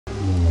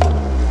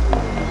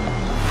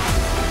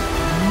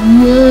Hey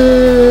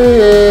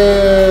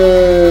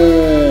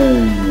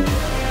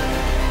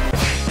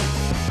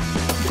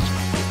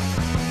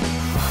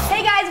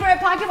guys, we're at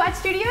Pocket Watch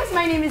Studios.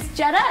 My name is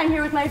Jetta. I'm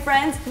here with my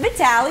friends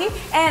Vitaly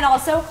and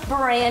also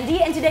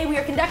Brandy, and today we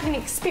are conducting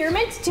an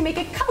experiment to make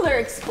a color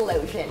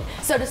explosion.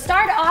 So to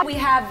start off, we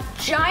have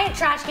giant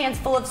trash cans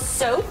full of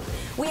soap.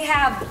 We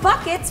have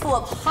buckets full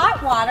of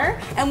hot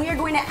water, and we are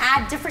going to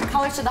add different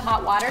colors to the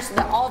hot water so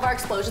that all of our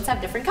explosions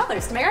have different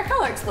colors to make our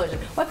color explosion.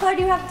 What color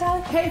do you have,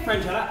 Vitaly? Hey,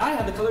 friend Jetta, I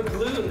have the color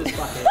blue in this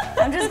bucket.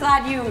 I'm just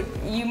glad you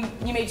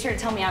made sure to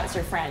tell me I was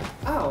your friend.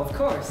 Oh, of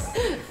course.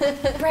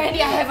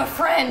 Brandy, I have a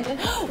friend.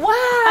 Wow!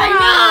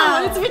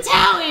 I know, it's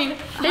Vitaly.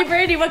 Hey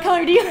Brandy, what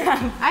color do you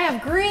have? I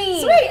have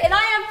green. Sweet, and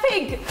I have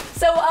pink.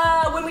 So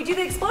when we do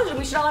the explosion,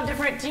 we should all have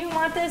different. Do you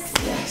want this?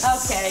 Yes.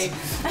 Okay.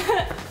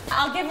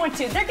 I'll give one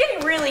too. They're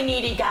getting really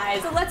needy,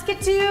 guys. So let's get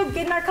to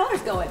getting our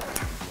colors going.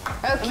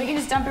 Okay. And we can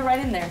just dump it right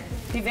in there.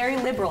 Be very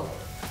liberal.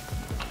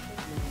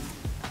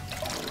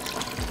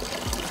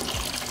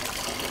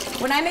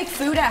 When I make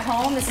food at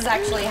home, this is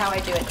actually how I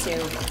do it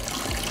too.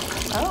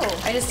 Oh,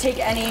 I just take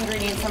any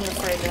ingredient from the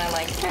fridge and I'm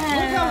like, Look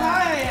how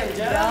high I am,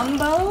 Jetta.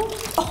 Gumbo?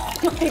 Oh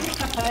my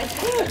god.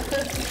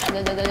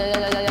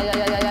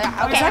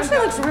 Okay, it actually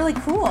looks really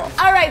cool.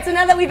 All right, so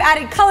now that we've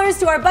added colors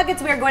to our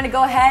buckets, we are going to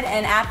go ahead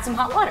and add some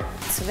hot water.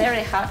 It's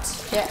very hot.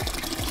 Yeah.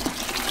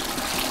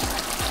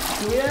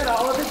 Can we add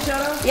all of it,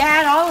 Jetta? Yeah,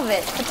 add all of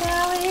it.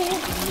 Vitaly.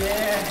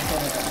 Yeah.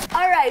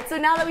 All right, so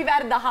now that we've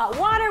added the hot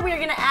water, we are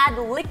gonna add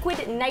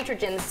liquid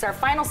nitrogen. This is our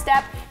final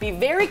step. Be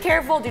very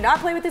careful. Do not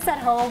play with this at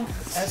home.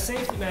 As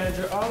safety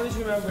manager, always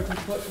remember to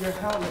put your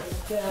helmet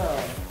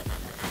down.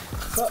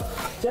 So,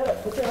 Jetta,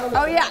 put your helmet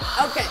down. Oh yeah,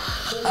 okay.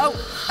 Oh,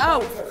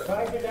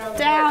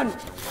 down.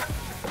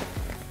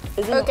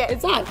 Okay,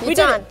 It's on. It's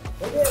on.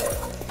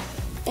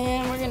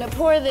 And we're gonna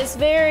pour this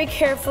very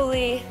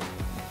carefully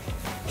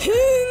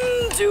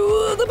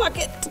into the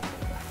bucket.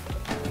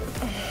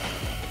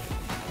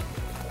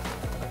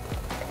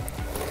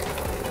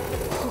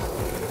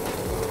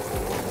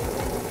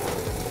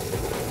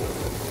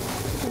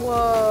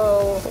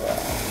 Whoa.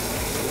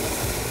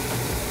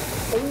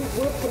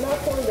 We're not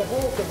pouring the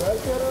whole thing,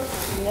 right,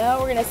 Jetta? No,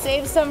 we're gonna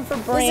save some for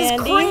Brandy. This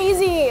is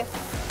crazy.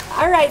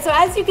 All right, so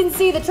as you can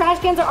see, the trash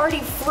cans are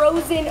already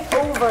frozen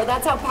over.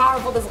 That's how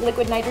powerful this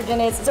liquid nitrogen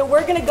is. So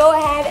we're gonna go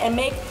ahead and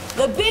make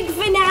the big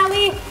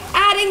finale,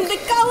 adding the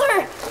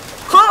color.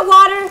 Hot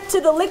water to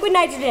the liquid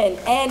nitrogen.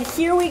 And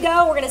here we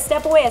go, we're gonna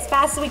step away as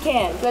fast as we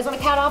can. You guys wanna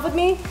count off with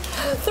me?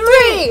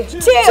 3,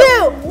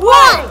 2,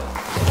 1.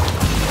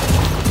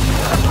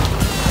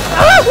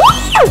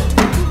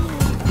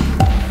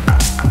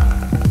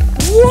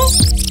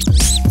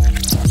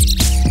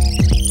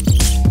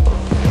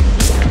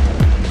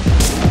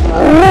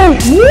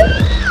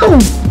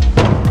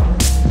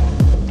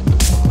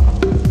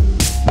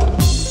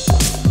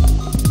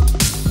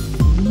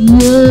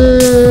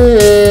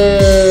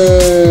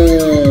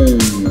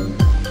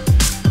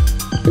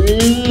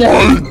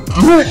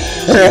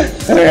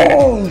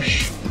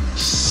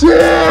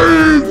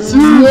 Science! I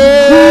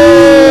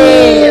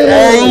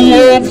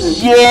love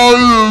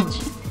science!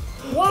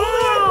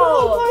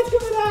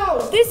 Wow!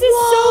 This is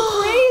so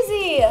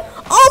crazy!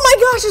 Oh my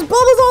gosh, there's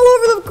bubbles all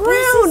over the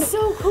ground. This is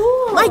so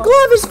cool! My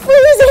glove is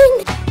freezing.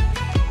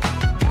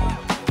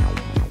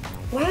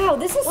 Wow,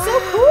 this is so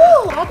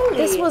cool! Heavenly.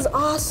 This was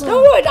awesome.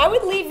 I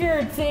would leave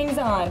your things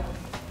on.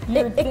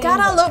 It got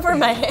all over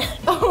my hand.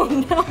 Oh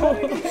no!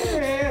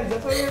 Your hands,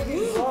 that's why you're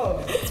being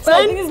gloves. So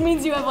I think this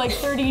means you have like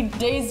 30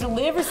 days to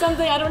live or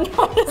something. I don't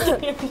know.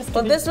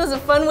 Well, this was a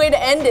fun way to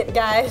end it,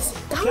 guys.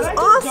 That was Can I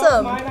just dump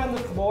awesome. mine on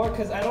the floor?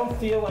 Because I don't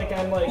feel like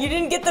I'm like... You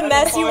didn't get the I'm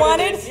mess you part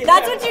of wanted? this. Yeah.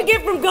 That's what you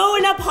get from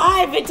going up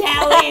high,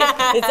 Vitaly.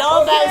 It's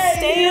all about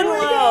staying here we go.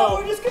 low.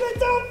 We're just gonna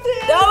dump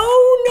this.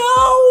 Oh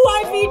no!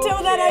 I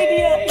veto that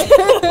idea.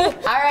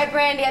 All right,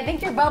 Brandy. I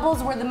think your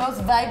bubbles were the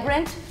most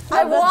vibrant.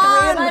 I Of the won.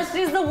 three of us,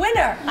 she's the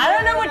winner. I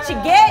don't know what you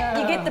get.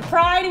 You get the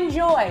pride and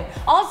joy.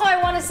 Also, I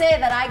want to say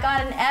that I got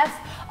an F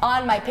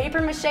on my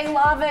paper mache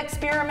lava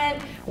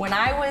experiment when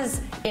I was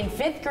in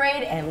 5th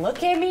grade, and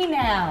look at me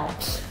now.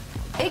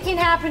 It can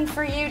happen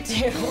for you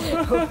too.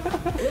 Oh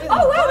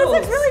wow, this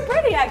looks really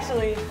pretty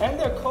actually. And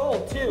they're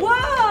cold too.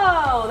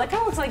 Whoa, that kind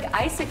of looks like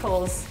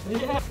icicles.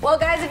 Yeah. Well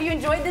guys, if you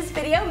enjoyed this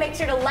video, make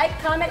sure to like,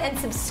 comment, and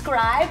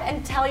subscribe,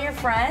 and tell your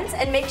friends,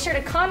 and make sure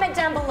to comment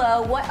down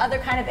below what other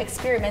kind of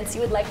experiments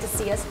you would like to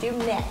see us do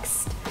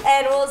next.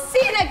 And we'll see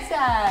you next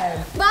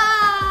time.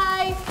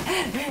 Bye.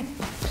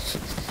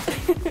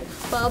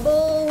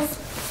 Bubbles.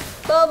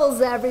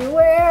 Bubbles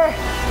everywhere.